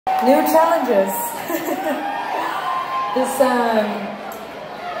New challenges. This,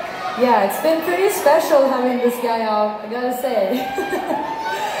 yeah, it's been pretty special having this guy out, I gotta say.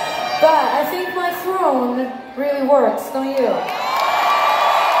 But I think my throne really works, don't you?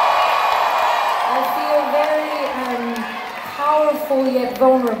 I feel very powerful yet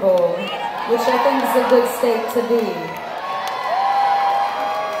vulnerable, which I think is a good state to be.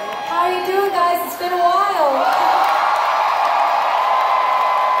 How are you doing, guys? It's been a while.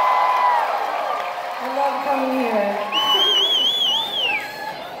 I love coming here.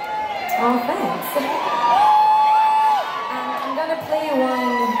 Oh, thanks. I'm gonna play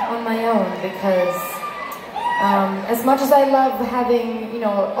one on my own because as much as I love having, you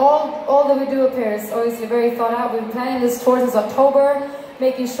know, all that we do up here is obviously very thought out. We've been planning this tour since October,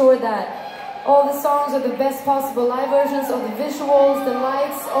 making sure that all the songs are the best possible live versions of the visuals, the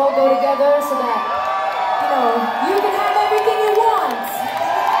lights all go together so that, you know, you can have everything you want.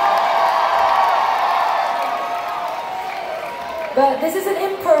 But this is an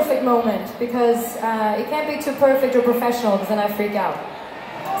imperfect moment because it can't be too perfect or professional because then I freak out.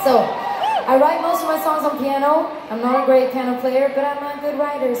 So, I write most of my songs on piano. I'm not a great piano player, but I'm a good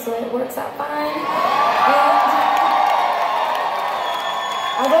writer, so it works out fine. And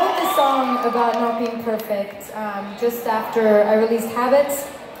I wrote this song about not being perfect just after I released Habits.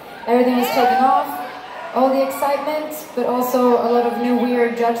 Everything was taken off, all the excitement, but also a lot of new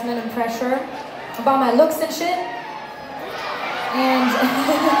weird judgment and pressure about my looks and shit. And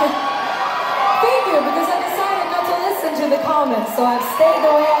thank you, because I decided not to listen to the comments, so I've stayed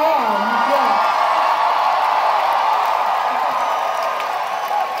the way I am. Yeah.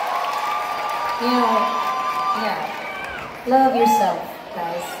 You know, yeah. Love yourself,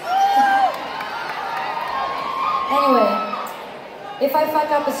 guys. Anyway, if I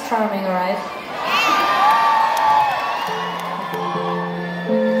fuck up, it's charming, alright?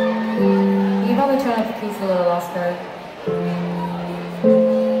 You can probably turn up the keys a little, Oscar.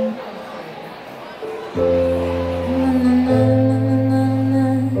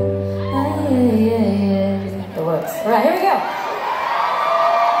 It works. Alright, here we go.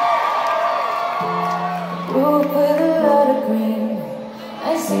 Grew up with a lot of green,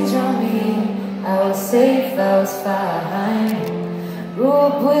 nice things around me. I was safe, I was fine. Grew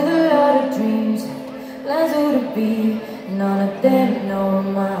up with a lot of dreams, plans who to be, none of them know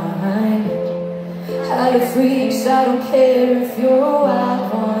mine. Had a freaks, I don't care if you're a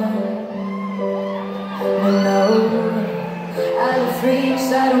wild one. No, had a freaks,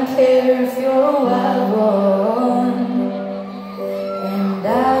 I don't care if you're a wild one. And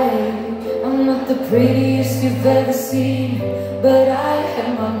I'm not the prettiest you've ever seen, but I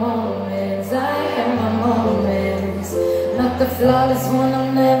have my moments, I have my moments. Not the flawless one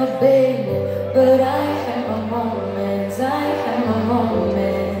I've never been, but I have my moments, I have my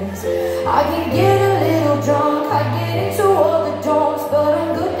moments. I can get a little drunk, I get into all the don'ts, but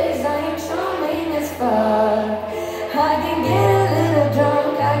on good days I ain't charming as fuck. I can get a little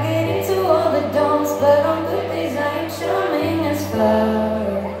drunk, I get into all the don'ts, but on good days I ain't charming as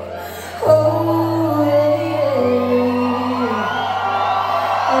fuck. Oh yeah,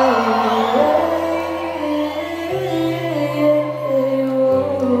 oh yeah.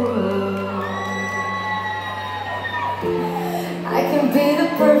 I can be the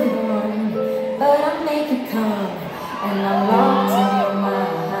perfect one, but I'm naked calm, and I'm locked in your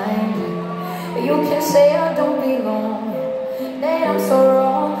mind. You can say I don't belong, that I'm so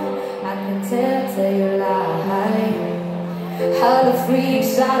wrong. I can tell you lie. How the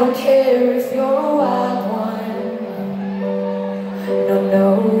freaks, I don't care if you're a wild one. No, no.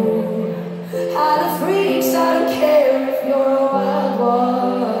 How the freaks, I don't care if you're a wild one.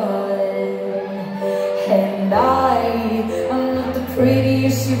 And I'm not the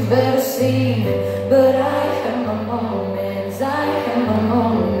prettiest you've ever seen, but I have my moments, I have my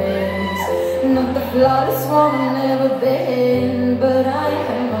moments. Not the flawless one I've never been, but I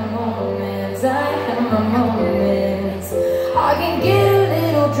have my moments, I have my moments. I can get a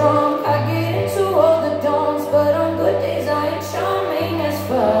little drunk, I get into all the don'ts, but on good days I ain't charming as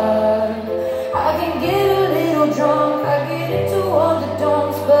fuck. I can get a little drunk, I get into all the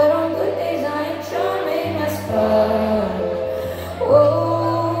don'ts, but on good days I ain't charming as fuck.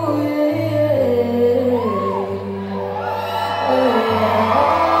 Whoa, yeah. Oh, yeah.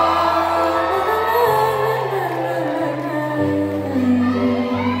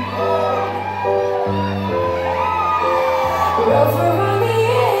 Rough around the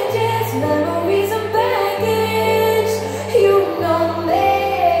edges,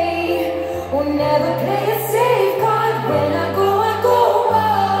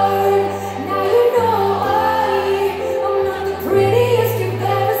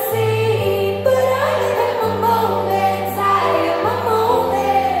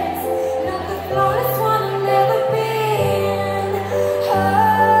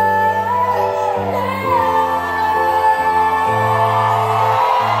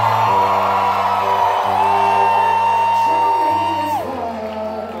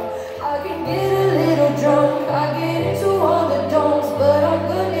 drunk, I get into all